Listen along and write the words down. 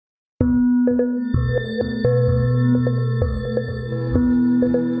Welcome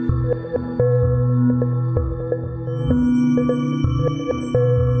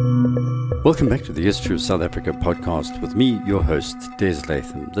back to the History of South Africa podcast with me, your host, Des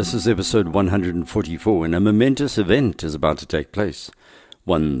Latham. This is episode 144, and a momentous event is about to take place,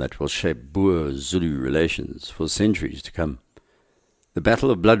 one that will shape Boer Zulu relations for centuries to come. The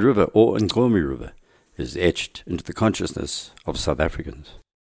Battle of Blood River, or Ncome River, is etched into the consciousness of South Africans.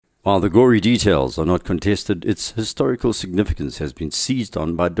 While the gory details are not contested, its historical significance has been seized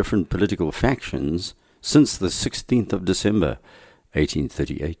on by different political factions since the 16th of December,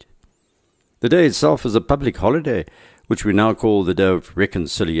 1838. The day itself is a public holiday, which we now call the Day of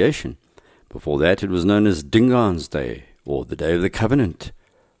Reconciliation. Before that, it was known as Dingane's Day, or the Day of the Covenant,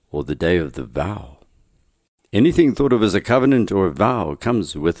 or the Day of the Vow. Anything thought of as a covenant or a vow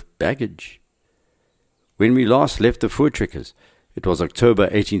comes with baggage. When we last left the Voortrekkers, it was October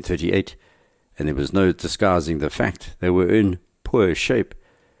 1838, and there was no disguising the fact they were in poor shape.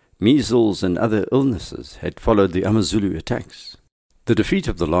 Measles and other illnesses had followed the AmaZulu attacks. The defeat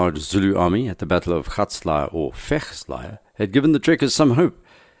of the large Zulu army at the Battle of Gaaff-Reinet or Vechslaer had given the trekkers some hope,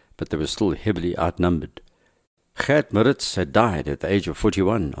 but they were still heavily outnumbered. Gert Maritz had died at the age of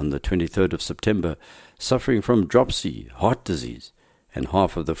 41 on the 23rd of September, suffering from dropsy, heart disease, and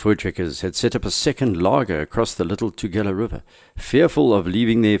half of the Voortrekkers had set up a second laager across the Little Thukela River, fearful of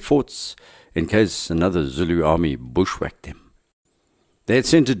leaving their forts in case another Zulu army bushwhacked them. They had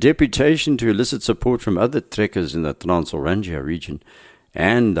sent a deputation to elicit support from other trekkers in the transOrangia region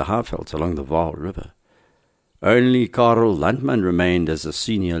and the highveld along the Vaal River. Only Karel Landman remained as a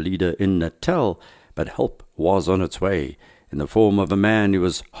senior leader in Natal, but help was on its way in the form of a man who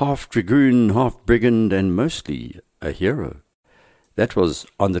was half dragoon, half brigand, and mostly a hero. That was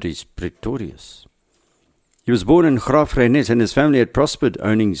Andries Pretorius. He was born in Graaff-Reinet, and his family had prospered,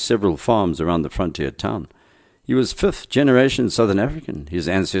 owning several farms around the frontier town. He was fifth-generation Southern African. His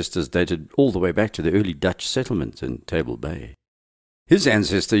ancestors dated all the way back to the early Dutch settlement in Table Bay. His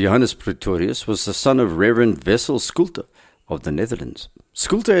ancestor, Johannes Pretorius, was the son of Reverend Wessel Schulte of the Netherlands.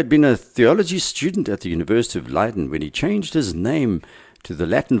 Schulte had been a theology student at the University of Leiden when he changed his name to the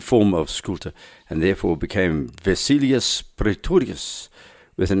Latin form of Schulte and therefore became Wesselius Praetorius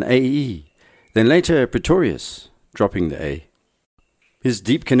with an AE, then later Pretorius, dropping the A. His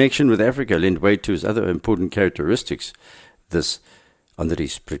deep connection with Africa lent weight to his other important characteristics, this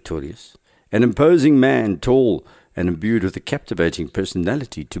Andries Pretorius, an imposing man, tall and imbued with a captivating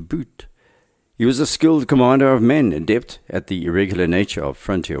personality to boot. He was a skilled commander of men, adept at the irregular nature of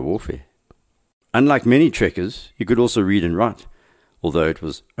frontier warfare. Unlike many trekkers, he could also read and write, although it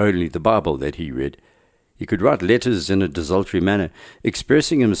was only the Bible that he read. He could write letters in a desultory manner,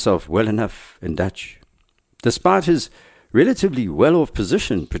 expressing himself well enough in Dutch. Despite his relatively well-off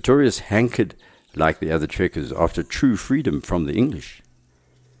position, Pretorius hankered, like the other trekkers, after true freedom from the English.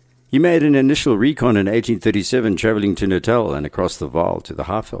 He made an initial recon in 1837, travelling to Natal and across the Vaal to the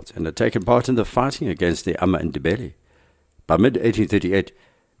highveld, and had taken part in the fighting against the Ndebele. By mid-1838,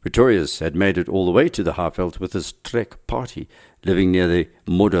 Pretorius had made it all the way to the highveld with his trek party, living near the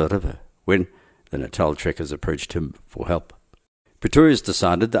Boer River, when the Natal trekkers approached him for help. Pretorius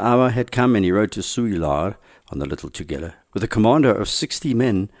decided the hour had come, and he rode to Suilar on the Little Thukela with a commander of 60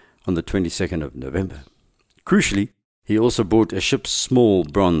 men on the 22nd of November. Crucially, he also bought a ship's small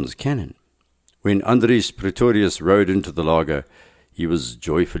bronze cannon. When Andries Pretorius rode into the laager, he was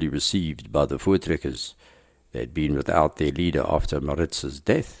joyfully received by the Voortrekkers. They had been without their leader after Maritz's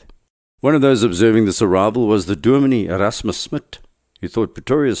death. One of those observing this arrival was the Dominee Erasmus Smith, who thought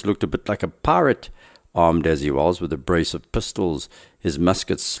Pretorius looked a bit like a pirate, armed as he was with a brace of pistols, his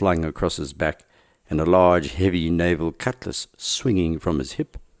musket slung across his back, and a large, heavy naval cutlass swinging from his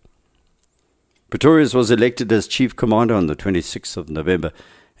hip. Pretorius was elected as chief commander on the 26th of November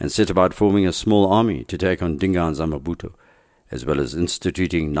and set about forming a small army to take on Dingane's Amabuto, as well as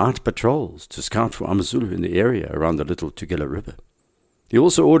instituting night patrols to scout for AmaZulu in the area around the Little Thukela River. He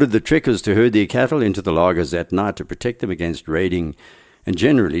also ordered the trekkers to herd their cattle into the laagers at night to protect them against raiding, and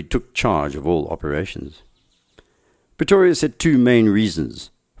generally took charge of all operations. Pretorius had two main reasons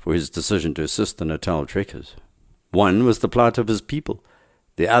for his decision to assist the Natal trekkers. One was the plight of his people.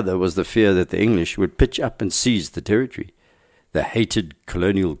 The other was the fear that the English would pitch up and seize the territory. The hated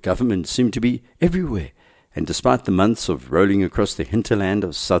colonial government seemed to be everywhere, and despite the months of rolling across the hinterland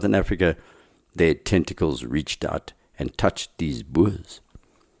of southern Africa, their tentacles reached out and touched these Boers.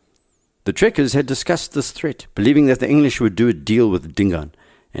 The trekkers had discussed this threat, believing that the English would do a deal with Dingane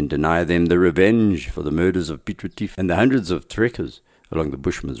and deny them the revenge for the murders of Piet Retief and the hundreds of trekkers along the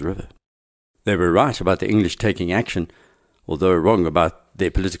Bushman's River. They were right about the English taking action. although wrong about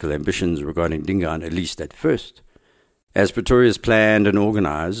their political ambitions regarding Dingane, at least at first. As Pretorius planned and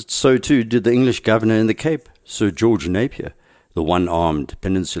organized, so too did the English governor in the Cape, Sir George Napier, the one-armed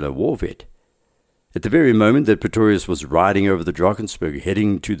peninsular war vet. At the very moment that Pretorius was riding over the Drakensberg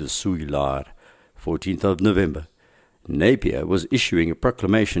heading to the Suilaar, 14th of November, Napier was issuing a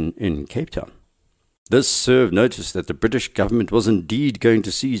proclamation in Cape Town. This served notice that the British government was indeed going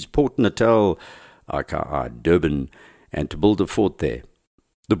to seize Port Natal, aka Durban, and to build a fort there.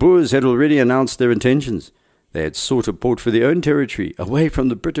 The Boers had already announced their intentions. They had sought a port for their own territory, away from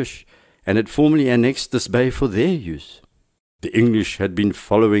the British, and had formally annexed this bay for their use. The English had been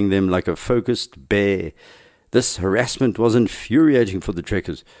following them like a focused bear. This harassment was infuriating for the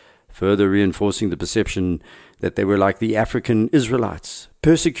trekkers, further reinforcing the perception that they were like the African Israelites,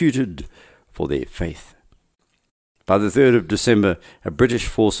 persecuted for their faith. By the 3rd of December, a British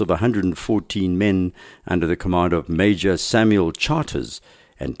force of 114 men under the command of Major Samuel Charters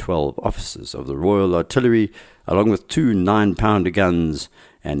and 12 officers of the Royal Artillery, along with 2 9-pounder guns,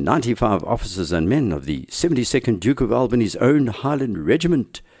 and 95 officers and men of the 72nd Duke of Albany's own Highland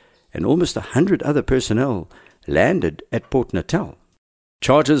Regiment, and almost 100 other personnel, landed at Port Natal.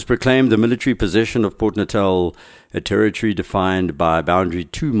 Charters proclaimed the military possession of Port Natal, a territory defined by a boundary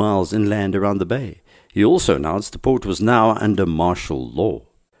 2 miles inland around the bay. He also announced the port was now under martial law.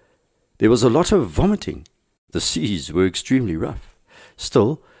 There was a lot of vomiting. The seas were extremely rough.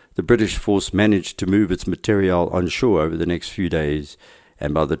 Still, the British force managed to move its material on shore over the next few days,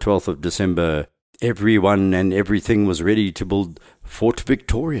 and by the 12th of December, everyone and everything was ready to build Fort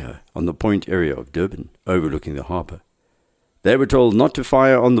Victoria on the point area of Durban, overlooking the harbour. They were told not to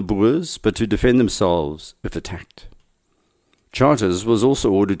fire on the Boers, but to defend themselves if attacked. Charters was also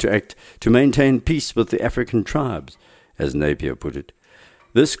ordered to act to maintain peace with the African tribes, as Napier put it.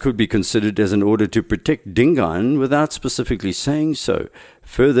 This could be considered as an order to protect Dingane without specifically saying so,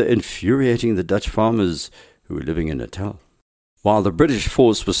 further infuriating the Dutch farmers who were living in Natal. While the British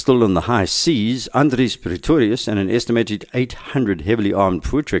force was still on the high seas, Andries Pretorius and an estimated 800 heavily armed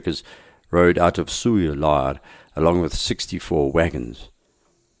Voortrekkers rode out of Suilaar, along with 64 wagons.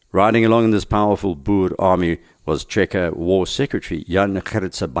 Riding along in this powerful Boer army was Trekker War Secretary Jan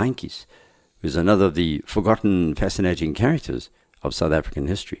Gerritse, who is another of the forgotten, fascinating characters of South African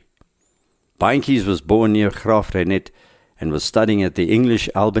history. Baantjies was born near Graaff-Reinet and was studying at the English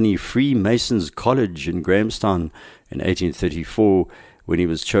Albany Freemasons College in Grahamstown in 1834 when he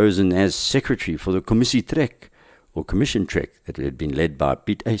was chosen as secretary for the Commissie Trek, or Commission Trek, that had been led by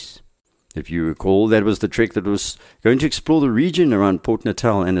Piet Uys. If you recall, that was the trek that was going to explore the region around Port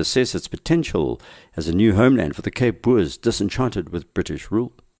Natal and assess its potential as a new homeland for the Cape Boers disenchanted with British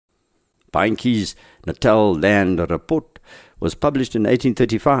rule. Baantjies' Natal Land Report was published in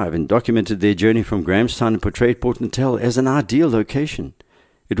 1835 and documented their journey from Grahamstown and portrayed Port Natal as an ideal location.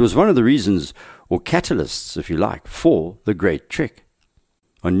 It was one of the reasons, or catalysts, if you like, for the Great Trek.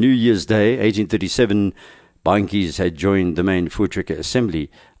 On New Year's Day, 1837, Baantjies had joined the main Voortrekker assembly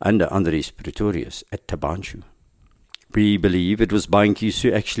under Andries Pretorius at Tabanshu. We believe it was Baantjies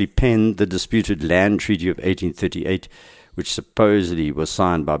who actually penned the disputed Land Treaty of 1838, which supposedly was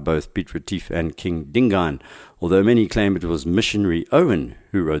signed by both Piet Retief and King Dingane, although many claim it was missionary Owen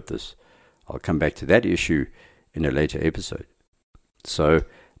who wrote this. I'll come back to that issue in a later episode. So,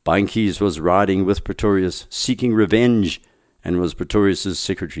 Baantjies was riding with Pretorius, seeking revenge, and was Pretorius's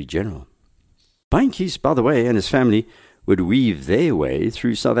Secretary General. Baantjies, by the way, and his family would weave their way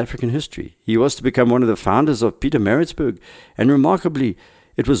through South African history. He was to become one of the founders of Pietermaritzburg, and remarkably,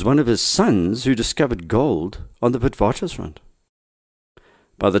 it was one of his sons who discovered gold on the Witwatersrand.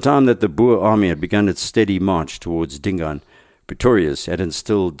 By the time that the Boer army had begun its steady march towards Dingane, Pretorius had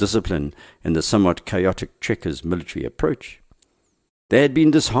instilled discipline in the somewhat chaotic trekkers' military approach. They had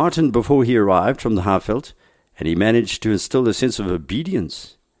been disheartened before he arrived from the highveld, and he managed to instill a sense of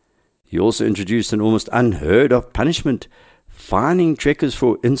obedience. He also introduced an almost unheard-of punishment, fining trekkers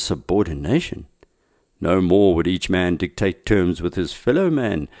for insubordination. No more would each man dictate terms with his fellow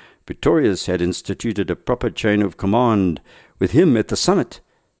man. Pretorius had instituted a proper chain of command, with him at the summit,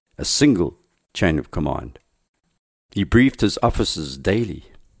 a single chain of command. He briefed his officers daily.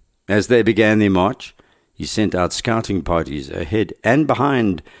 As they began their march, he sent out scouting parties ahead and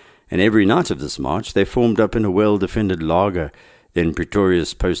behind, and every night of this march they formed up in a well-defended laager. Then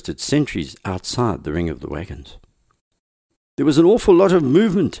Pretorius posted sentries outside the ring of the wagons. There was an awful lot of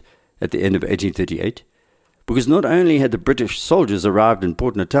movement at the end of 1838, because not only had the British soldiers arrived in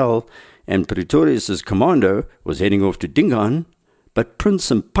Port Natal and Pretorius's commando was heading off to Dingane, but Prince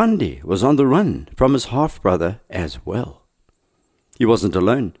Mpande was on the run from his half-brother as well. He wasn't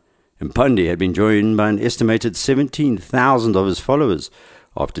alone, Mpande had been joined by an estimated 17,000 of his followers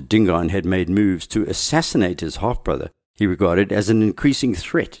after Dingane had made moves to assassinate his half-brother, he regarded as an increasing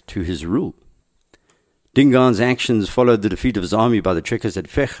threat to his rule. Dingane's actions followed the defeat of his army by the trekkers at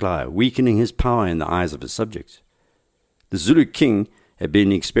Vechla, weakening his power in the eyes of his subjects. The Zulu king had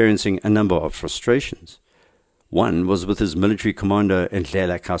been experiencing a number of frustrations. One was with his military commander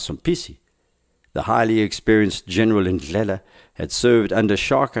Ndlela Kasompisi. The highly experienced General Ndlela had served under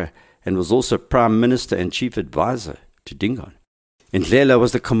Shaka and was also Prime Minister and Chief Advisor to Dingane. Ndlela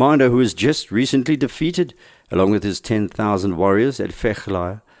was the commander who was just recently defeated, along with his 10,000 warriors at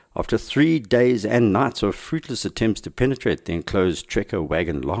Vechla, after 3 days and nights of fruitless attempts to penetrate the enclosed trekker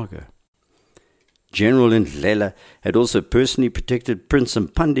wagon laager. General Ndlela had also personally protected Prince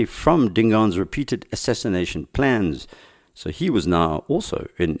Mpande from Dingane's repeated assassination plans, so he was now also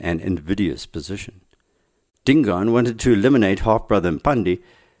in an invidious position. Dingane wanted to eliminate half-brother Mpande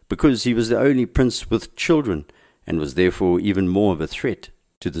because he was the only prince with children and was therefore even more of a threat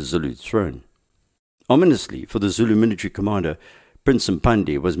to the Zulu throne. Ominously for the Zulu military commander, Prince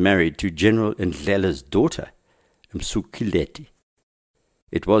Mpande was married to General Ndlela's daughter, Msukileti.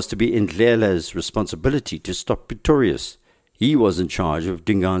 It was to be Ndlela's responsibility to stop Pretorius. He was in charge of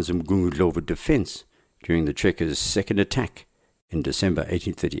Dingane's Mgungundlovu defense during the trekkers' second attack in December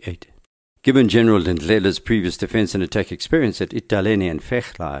 1838. Given General Ndlela's previous defense and attack experience at Italeni and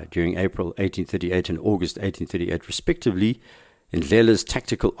Vechla during April 1838 and August 1838 respectively, Ndlela's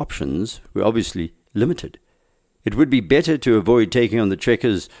tactical options were obviously limited. It would be better to avoid taking on the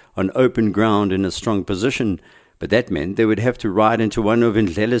trekkers on open ground in a strong position, but that meant they would have to ride into one of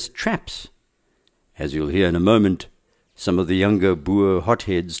Ndlela's traps. As you'll hear in a moment, some of the younger Boer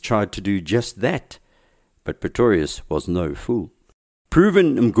hotheads tried to do just that, but Pretorius was no fool.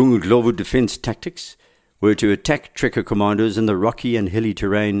 Proven Mgungundlovu defense tactics were to attack trekker commandos in the rocky and hilly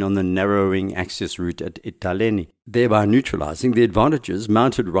terrain on the narrowing access route at Italeni, thereby neutralizing the advantages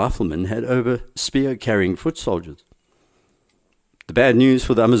mounted riflemen had over spear-carrying foot soldiers. The bad news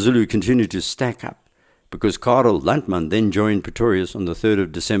for the AmaZulu continued to stack up, because Karel Landman then joined Pretorius on the 3rd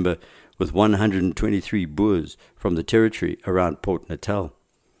of December with 123 Boers from the territory around Port Natal.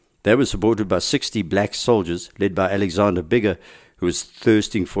 They were supported by 60 black soldiers led by Alexander Biggar, who was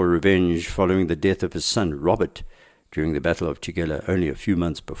thirsting for revenge following the death of his son Robert during the Battle of Thukela only a few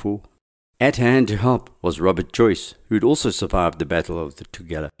months before. At hand to help was Robert Joyce, who had also survived the Battle of the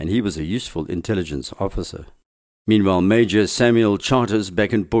Thukela, and he was a useful intelligence officer. Meanwhile, Major Samuel Charters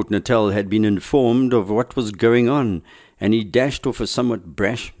back in Port Natal had been informed of what was going on, and he dashed off a somewhat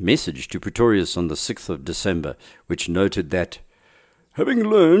brash message to Pretorius on the 6th of December, which noted that, "Having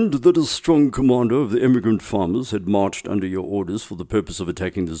learned that a strong commander of the emigrant farmers had marched under your orders for the purpose of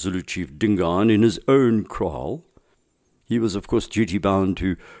attacking the Zulu chief Dingane in his own kraal, he was of course duty-bound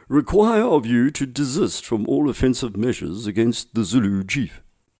to require of you to desist from all offensive measures against the Zulu chief."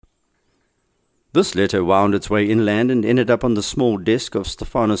 This letter wound its way inland and ended up on the small desk of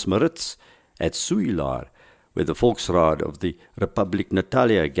Stephanus Maritz at Suilar, where the Volksraad of the Republic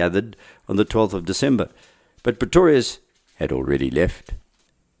Natalia gathered on the 12th of December, but Pretorius had already left.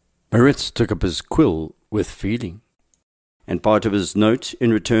 Maritz took up his quill with feeling, and part of his note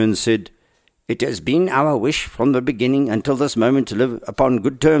in return said, "It has been our wish from the beginning until this moment to live upon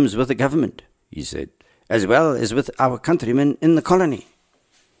good terms with the government," he said, "as well as with our countrymen in the colony."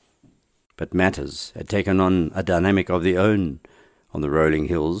 But matters had taken on a dynamic of their own on the rolling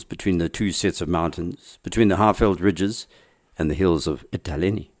hills between the two sets of mountains, between the highveld ridges and the hills of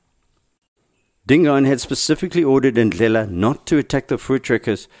Italeni. Dingane had specifically ordered Ndlela not to attack the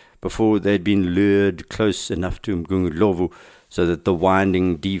Voortrekkers before they had been lured close enough to Mgungundlovu so that the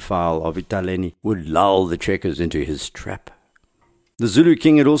winding defile of Italeni would lull the trekkers into his trap. The Zulu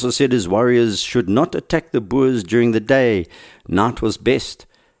king had also said his warriors should not attack the Boers during the day. Night was best,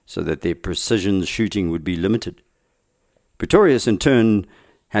 so that their precision shooting would be limited. Pretorius, in turn,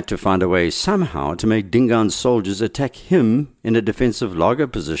 had to find a way somehow to make Dingane's soldiers attack him in a defensive laager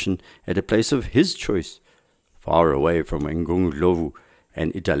position at a place of his choice, far away from Mgungundlovu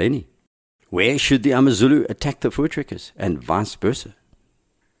and Italeni. Where should the AmaZulu attack the Voortrekkers, and vice versa?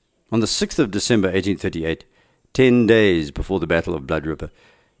 On the 6th of December 1838, 10 days before the Battle of Blood River,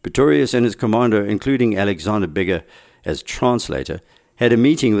 Pretorius and his commander, including Alexander Biggar as translator, had a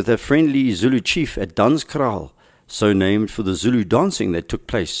meeting with a friendly Zulu chief at Danskraal, so named for the Zulu dancing that took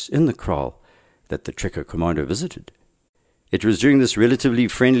place in the kraal that the trekker commander visited. It was during this relatively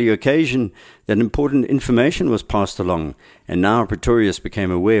friendly occasion that important information was passed along, and now Pretorius became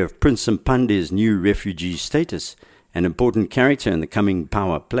aware of Prince Mpande's new refugee status, an important character in the coming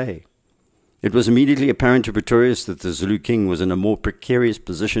power play. It was immediately apparent to Pretorius that the Zulu king was in a more precarious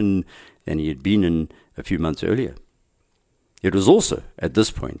position than he had been in a few months earlier. It was also at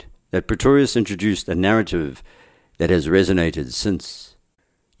this point that Pretorius introduced a narrative that has resonated since.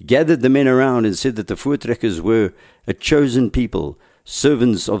 He gathered the men around and said that the Voortrekkers were a chosen people,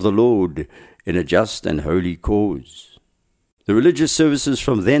 servants of the Lord in a just and holy cause. The religious services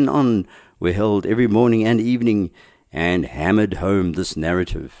from then on were held every morning and evening and hammered home this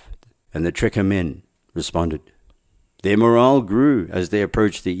narrative, and the trekker men responded. Their morale grew as they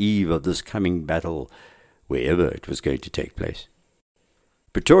approached the eve of this coming battle, wherever it was going to take place.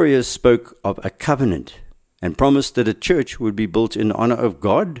 Pretorius spoke of a covenant and promised that a church would be built in honor of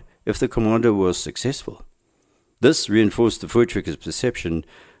God if the commander was successful. This reinforced the Voortrekkers' perception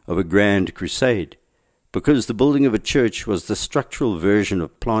of a grand crusade, because the building of a church was the structural version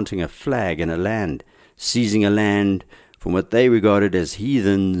of planting a flag in a land, seizing a land from what they regarded as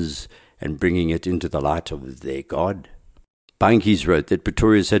heathens and bringing it into the light of their God. Bankies wrote that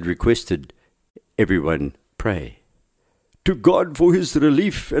Pretorius had requested everyone pray to God for his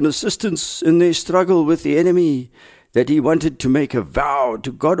relief and assistance in their struggle with the enemy, that he wanted to make a vow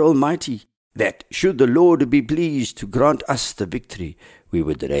to God Almighty that, should the Lord be pleased to grant us the victory, we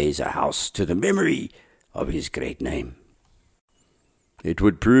would raise a house to the memory of his great name. It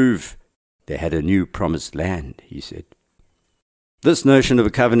would prove they had a new promised land, he said. This notion of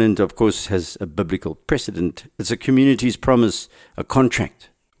a covenant, of course, has a biblical precedent. It's a community's promise, a contract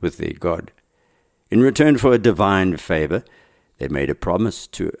with their God. In return for a divine favor, they made a promise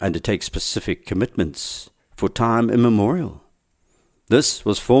to undertake specific commitments for time immemorial. This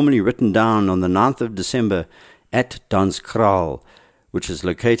was formally written down on the 9th of December at Danskraal, which is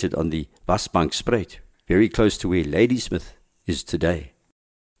located on the Wasbankspruit, very close to where Ladysmith is today.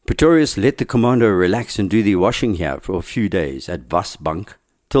 Pretorius let the commander relax and do the washing here for a few days at Wasbank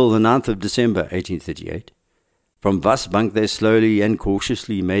till the 9th of December 1838. From Wasbank they slowly and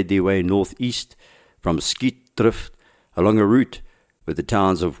cautiously made their way northeast from Skietdrift along a route where the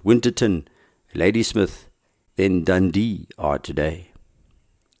towns of Winterton, Ladysmith, then Dundee are today.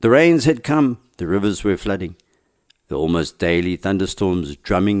 The rains had come, the rivers were flooding, the almost daily thunderstorms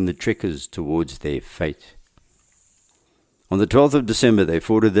drumming the trekkers towards their fate. On the 12th of December they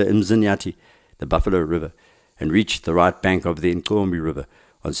forded the Mzinyati, the Buffalo River, and reached the right bank of the Ncome River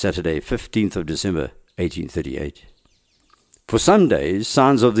on Saturday, 15th of December 1838. For some days,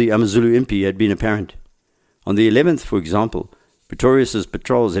 signs of the Amazulu impi had been apparent. On the 11th, for example, Pretorius's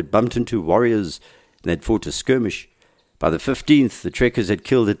patrols had bumped into warriors and had fought a skirmish. By the 15th, the trekkers had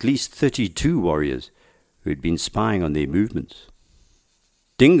killed at least 32 warriors who had been spying on their movements.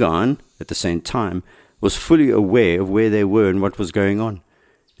 Dingane, at the same time, was fully aware of where they were and what was going on.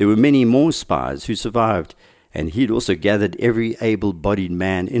 There were many more spies who survived, and he had also gathered every able-bodied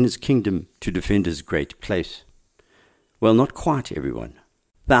man in his kingdom to defend his great place. Well, not quite everyone.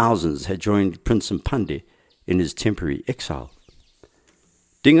 Thousands had joined Prince Mpande in his temporary exile.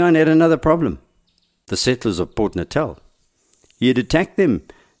 Dingane had another problem: the settlers of Port Natal. He had attacked them,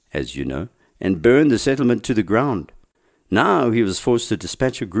 as you know, and burned the settlement to the ground. Now he was forced to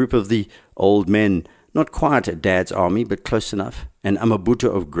dispatch a group of the old men, not quite a dad's army, but close enough, an amabuta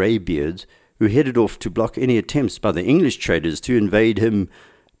of greybeards, who headed off to block any attempts by the English traders to invade him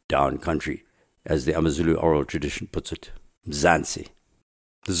down country, as the Amazulu oral tradition puts it, Mzansi.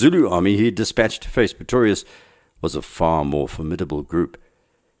 The Zulu army he had dispatched to face Pretorius was a far more formidable group.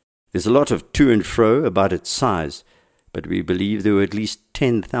 There's a lot of to and fro about its size, but we believe there were at least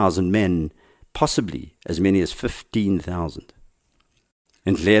 10,000 men, possibly as many as 15,000.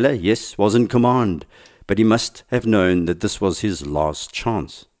 Ntlela, yes, was in command, but he must have known that this was his last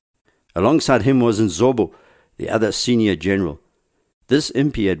chance. Alongside him was Nzobo, the other senior general. This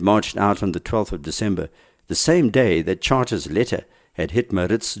impi had marched out on the 12th of December, the same day that Charter's letter had hit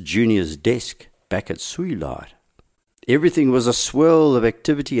Maritz Jr.'s desk back at Suilar. Everything was a swirl of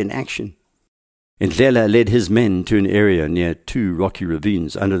activity and action. Ntlela led his men to an area near 2 rocky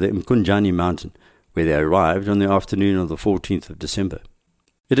ravines under the Mkunjani mountain, where they arrived on the afternoon of the 14th of December.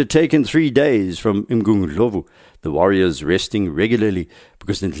 It had taken 3 days from Mgungundlovu, the warriors resting regularly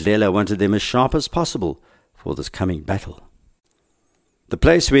because Ntlela wanted them as sharp as possible for this coming battle. The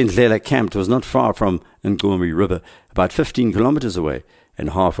place where Ntlela camped was not far from Ncome River, about 15 kilometers away, and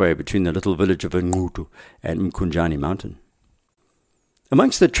halfway between the little village of Ngutu and Mkunjani mountain.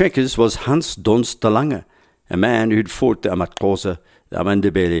 Amongst the trekkers was Hans Dons Talanga, a man who'd fought the Amatkosa, the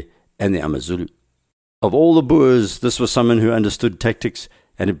Amandebele, and the Amazulu. Of all the Boers, this was someone who understood tactics,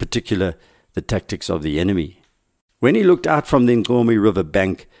 and in particular, the tactics of the enemy. When he looked out from the Ncome River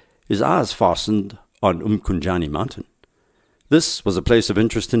bank, his eyes fastened on Mkunjani mountain. This was a place of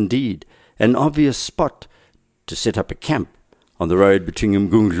interest indeed, an obvious spot to set up a camp on the road between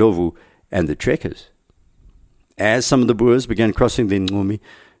Mgunglovu and the trekkers. As some of the Boers began crossing the Ncome,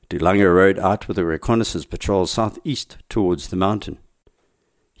 Dingane rode out with a reconnaissance patrol southeast towards the mountain.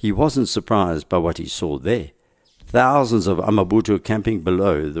 He wasn't surprised by what he saw there. Thousands of Amabutu camping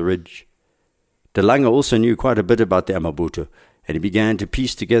below the ridge. Dingane also knew quite a bit about the Amabutu, and he began to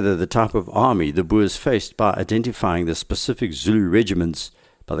piece together the type of army the Boers faced by identifying the specific Zulu regiments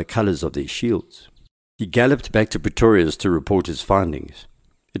by the colours of their shields. He galloped back to Pretorius to report his findings.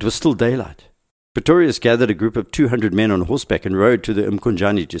 It was still daylight. Pretorius gathered a group of 200 men on horseback and rode to the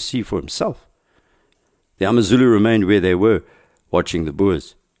Mkonjani to see for himself. The AmaZulu remained where they were, watching the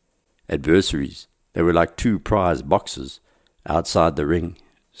Boers. Adversaries, they were like two prize boxers outside the ring,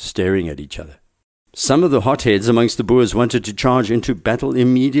 staring at each other. Some of the hotheads amongst the Boers wanted to charge into battle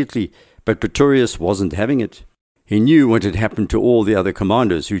immediately, but Pretorius wasn't having it. He knew what had happened to all the other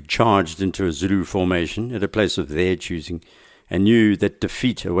commanders who charged into a Zulu formation at a place of their choosing, and knew that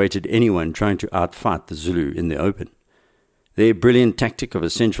defeat awaited anyone trying to outfight the Zulu in the open. Their brilliant tactic of a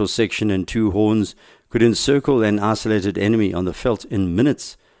central section and two horns could encircle an isolated enemy on the veldt in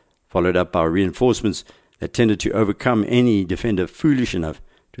minutes, followed up by reinforcements that tended to overcome any defender foolish enough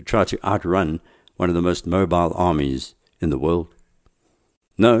to try to outrun one of the most mobile armies in the world.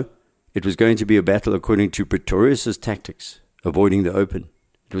 No, it was going to be a battle according to Pretorius's tactics, avoiding the open.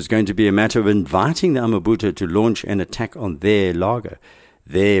 It was going to be a matter of inviting the Amabutu to launch an attack on their laager,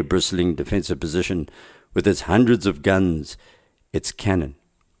 their bristling defensive position with its hundreds of guns, its cannon.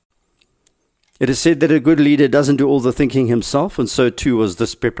 It is said that a good leader doesn't do all the thinking himself, and so too was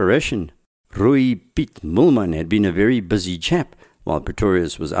this preparation. Rui Piet Mulman had been a very busy chap while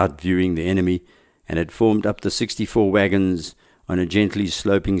Pretorius was out viewing the enemy, and had formed up the 64 wagons on a gently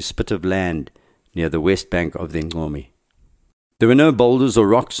sloping spit of land near the west bank of the Ncome. There were no boulders or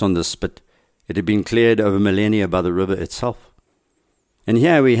rocks on this spit. It had been cleared over millennia by the river itself. And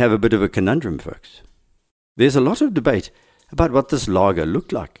here we have a bit of a conundrum, folks. There's a lot of debate about what this laager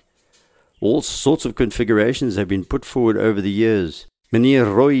looked like. All sorts of configurations have been put forward over the years. Meneer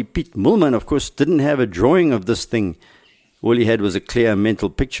Roy Piet Mulman, of course, didn't have a drawing of this thing. All he had was a clear mental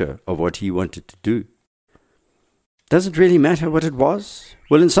picture of what he wanted to do. Does it really matter what it was?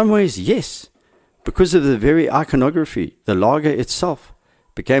 Well, in some ways, yes. Because of the very iconography, the laager itself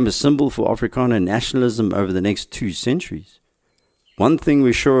became a symbol for Afrikaner nationalism over the next 2 centuries. One thing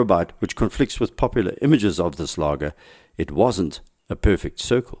we're sure about, which conflicts with popular images of this laager, it wasn't a perfect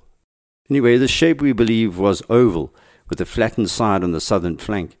circle. Anyway, the shape we believe was oval, with a flattened side on the southern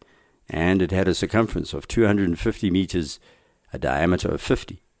flank, and it had a circumference of 250 meters, a diameter of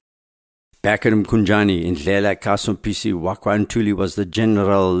 50. Back at Mkunjani, Ndlela Kasumpisi Wakwantuli was the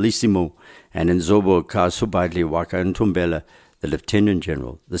Generalissimo, and Nzobo Kasubadli Wakantumbela, the Lieutenant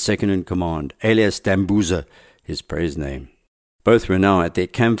General, the second in command, alias Dambuza, his praise name. Both were now at their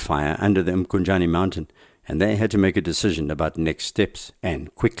campfire under the Mkunjani mountain, and they had to make a decision about next steps,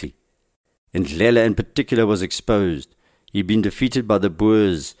 and quickly. Ndlela in particular was exposed. He'd been defeated by the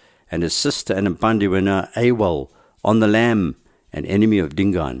Boers, and his sister and Mpande were now AWOL, on the lam, an enemy of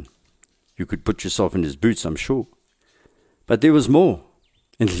Dingane. You could put yourself in his boots, I'm sure. But there was more.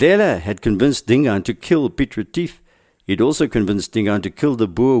 Ndlela had convinced Dingane to kill Piet Retief. He'd also convinced Dingane to kill the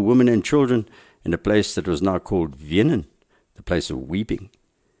Boer women and children in a place that was now called Vienen, the place of weeping.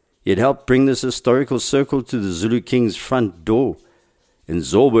 He had helped bring this historical circle to the Zulu king's front door. And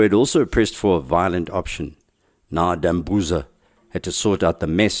Zorbo had also pressed for a violent option. Now Dambuza had to sort out the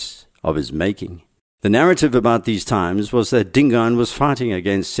mess of his making. The narrative about these times was that Dingane was fighting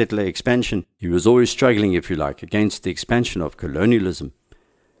against settler expansion. He was always struggling, if you like, against the expansion of colonialism.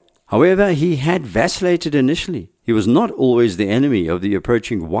 However, he had vacillated initially. He was not always the enemy of the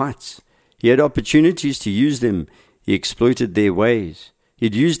approaching whites. He had opportunities to use them. He exploited their ways.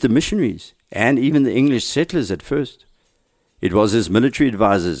 He'd used the missionaries and even the English settlers at first. It was his military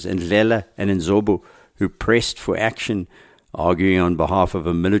advisors, Ndlela and Nzobo, who pressed for action, arguing on behalf of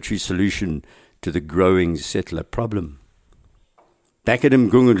a military solution to the growing settler problem. Back at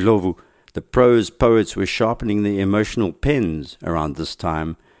Mgungundlovu, the prose poets were sharpening their emotional pens around this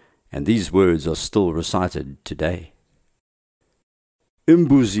time, and these words are still recited today.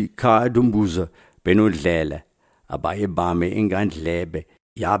 Imbuzi ka dumbuza benodlela, abayebame ingandlebe,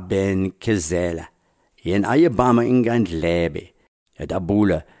 ya ben kezela, yen ayebama ingandlebe,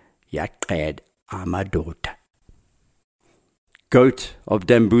 edabula yaqed amadota. Goat of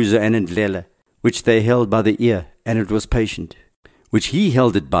Dambuza and Ndlela, which they held by the ear, and it was patient, which he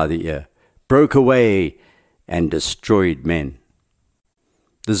held it by the ear, broke away and destroyed men.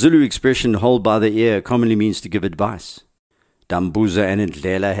 The Zulu expression hold by the ear commonly means to give advice. Dambuza and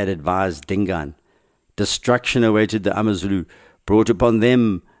Ndlela had advised Dingane. Destruction awaited the Amazulu, brought upon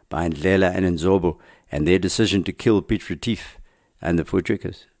them by Ndlela and Nzobo, and their decision to kill Piet Retief and the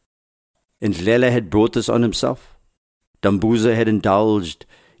Voortrekkers. Ndlela had brought this on himself. Dambuza had indulged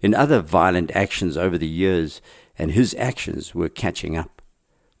in other violent actions over the years, and his actions were catching up.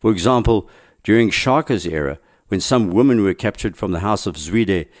 For example, during Shaka's era, when some women were captured from the house of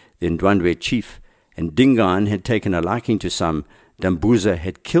Zwide, the Ndwandwe chief, and Dingane had taken a liking to some, Dambuza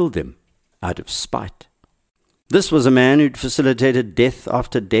had killed them out of spite. This was a man who'd facilitated death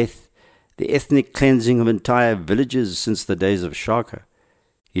after death, the ethnic cleansing of entire villages since the days of Shaka.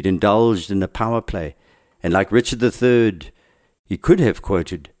 He'd indulged in a power play, and like Richard III, he could have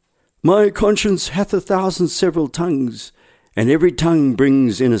quoted, "My conscience hath 1,000 several tongues, and every tongue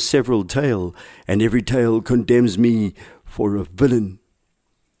brings in a several tale, and every tale condemns me for a villain."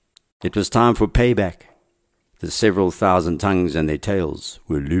 It was time for payback. The several thousand tongues and their tales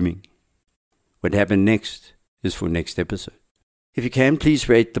were looming. What happened next is for next episode. If you can, please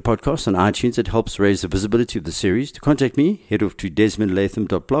rate the podcast on iTunes. It helps raise the visibility of the series. To contact me, head off to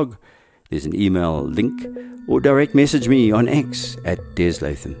desmondlatham.blog. There's an email link, or direct message me on X at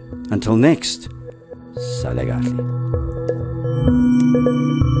deslatham. Until next, Salagatli.